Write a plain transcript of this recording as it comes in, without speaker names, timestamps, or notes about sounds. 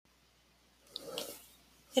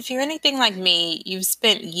If you're anything like me, you've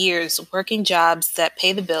spent years working jobs that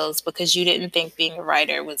pay the bills because you didn't think being a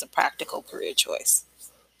writer was a practical career choice.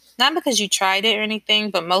 Not because you tried it or anything,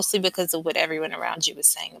 but mostly because of what everyone around you was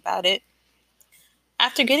saying about it.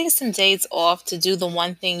 After getting some days off to do the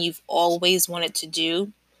one thing you've always wanted to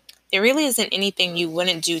do, there really isn't anything you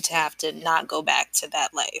wouldn't do to have to not go back to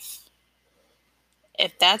that life.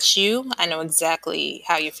 If that's you, I know exactly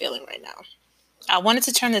how you're feeling right now. I wanted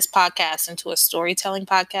to turn this podcast into a storytelling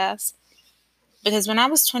podcast because when I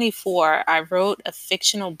was 24, I wrote a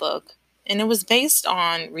fictional book and it was based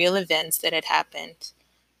on real events that had happened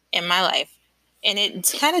in my life. And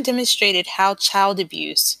it kind of demonstrated how child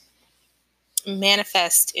abuse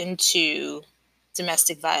manifests into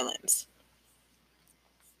domestic violence.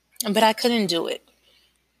 But I couldn't do it.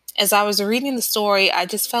 As I was reading the story, I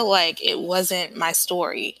just felt like it wasn't my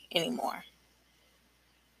story anymore.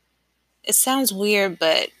 It sounds weird,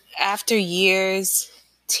 but after years,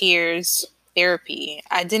 tears, therapy,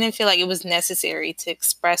 I didn't feel like it was necessary to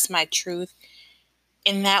express my truth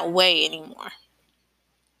in that way anymore.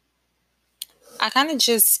 I kind of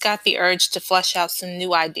just got the urge to flesh out some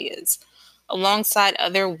new ideas alongside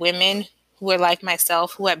other women who are like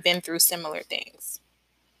myself who have been through similar things.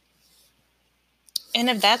 And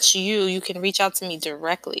if that's you, you can reach out to me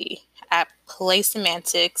directly at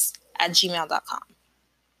playsemantics@gmail.com.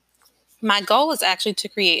 My goal is actually to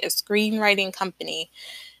create a screenwriting company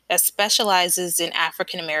that specializes in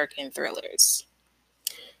African American thrillers.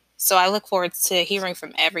 So I look forward to hearing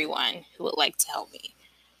from everyone who would like to help me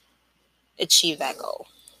achieve that goal.